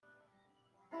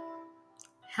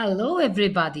Hello,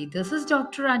 everybody. This is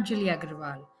Dr. Anjali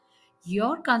Agrawal,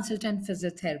 your consultant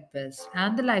physiotherapist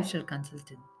and the lifestyle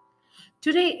consultant.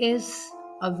 Today is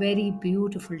a very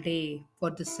beautiful day for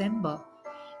December,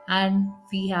 and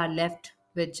we are left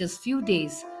with just few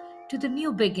days to the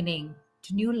new beginning,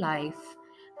 to new life,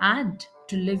 and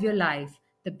to live your life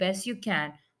the best you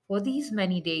can for these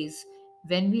many days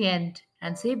when we end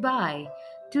and say bye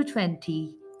to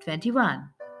 2021.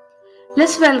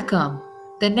 Let's welcome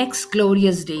the next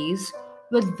glorious days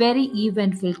with very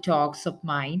eventful talks of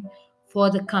mine for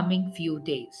the coming few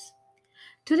days.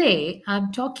 Today,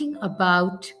 I'm talking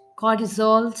about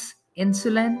cortisols,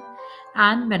 insulin,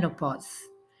 and menopause.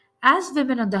 As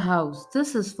women of the house,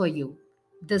 this is for you.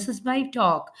 This is my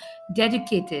talk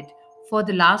dedicated for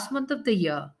the last month of the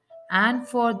year and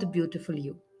for the beautiful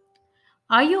you.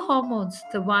 Are your hormones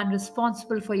the one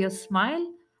responsible for your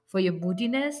smile, for your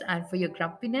moodiness, and for your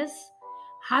grumpiness?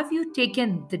 Have you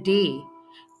taken the day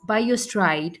by your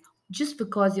stride just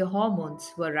because your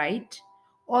hormones were right?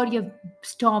 Or you've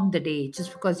stormed the day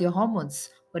just because your hormones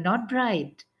were not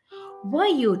bright? Were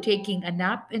you taking a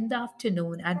nap in the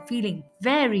afternoon and feeling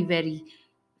very, very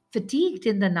fatigued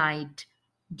in the night?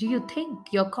 Do you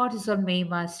think your cortisol may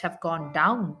must have gone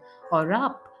down or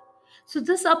up? So,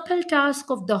 this uphill task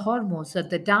of the hormones, or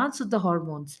the dance of the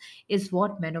hormones, is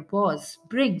what menopause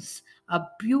brings a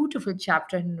beautiful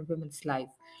chapter in a woman's life.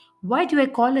 Why do I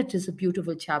call it as a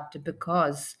beautiful chapter?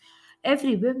 Because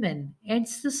every woman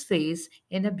ends this phase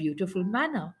in a beautiful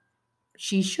manner.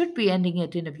 She should be ending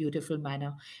it in a beautiful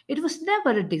manner. It was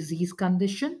never a disease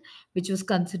condition, which was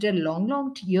considered long,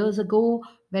 long years ago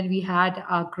when we had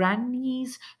our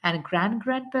grannies and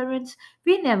grandparents.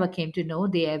 We never came to know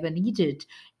they ever needed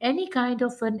any kind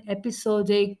of an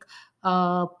episodic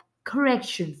uh,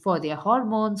 correction for their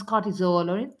hormones, cortisol,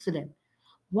 or insulin.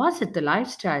 Was it the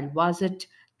lifestyle? Was it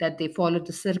that they followed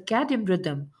the circadian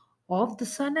rhythm of the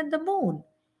sun and the moon?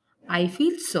 I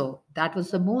feel so. That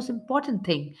was the most important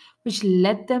thing, which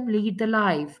let them lead the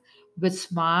life with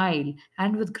smile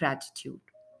and with gratitude.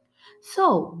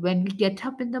 So, when we get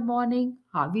up in the morning,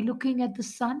 are we looking at the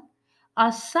sun?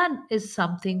 Our sun is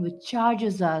something which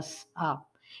charges us up.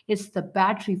 It's the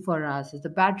battery for us, it's the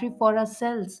battery for our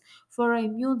cells, for our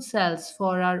immune cells,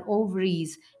 for our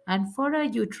ovaries, and for our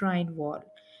uterine wall.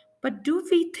 But do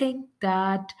we think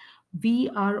that we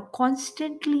are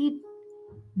constantly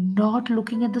not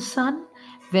looking at the sun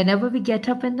whenever we get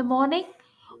up in the morning?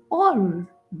 Or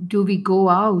do we go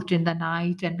out in the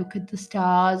night and look at the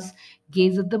stars,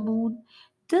 gaze at the moon?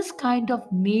 This kind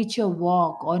of nature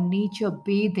walk or nature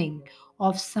bathing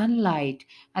of sunlight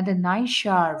and the night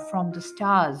shower from the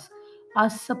stars are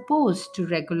supposed to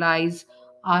regularize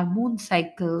our moon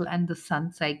cycle and the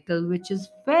sun cycle, which is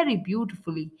very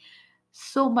beautifully,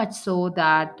 so much so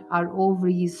that our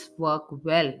ovaries work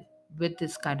well with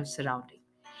this kind of surrounding.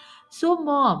 So,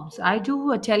 moms, I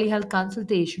do a telehealth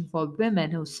consultation for women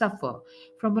who suffer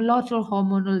from a lot of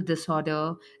hormonal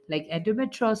disorder like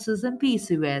endometriosis and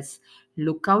PCOS.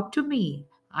 Look out to me.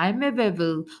 I'm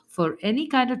available for any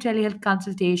kind of telehealth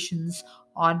consultations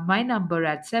on my number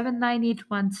at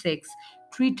 79816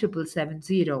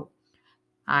 3770.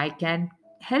 I can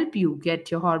help you get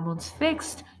your hormones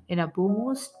fixed in a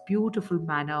most beautiful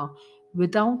manner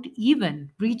without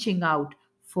even reaching out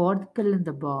for the pill in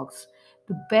the box.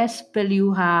 The best pill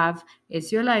you have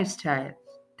is your lifestyle.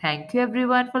 Thank you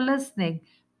everyone for listening.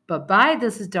 Bye bye.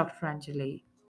 This is Dr. Anjali.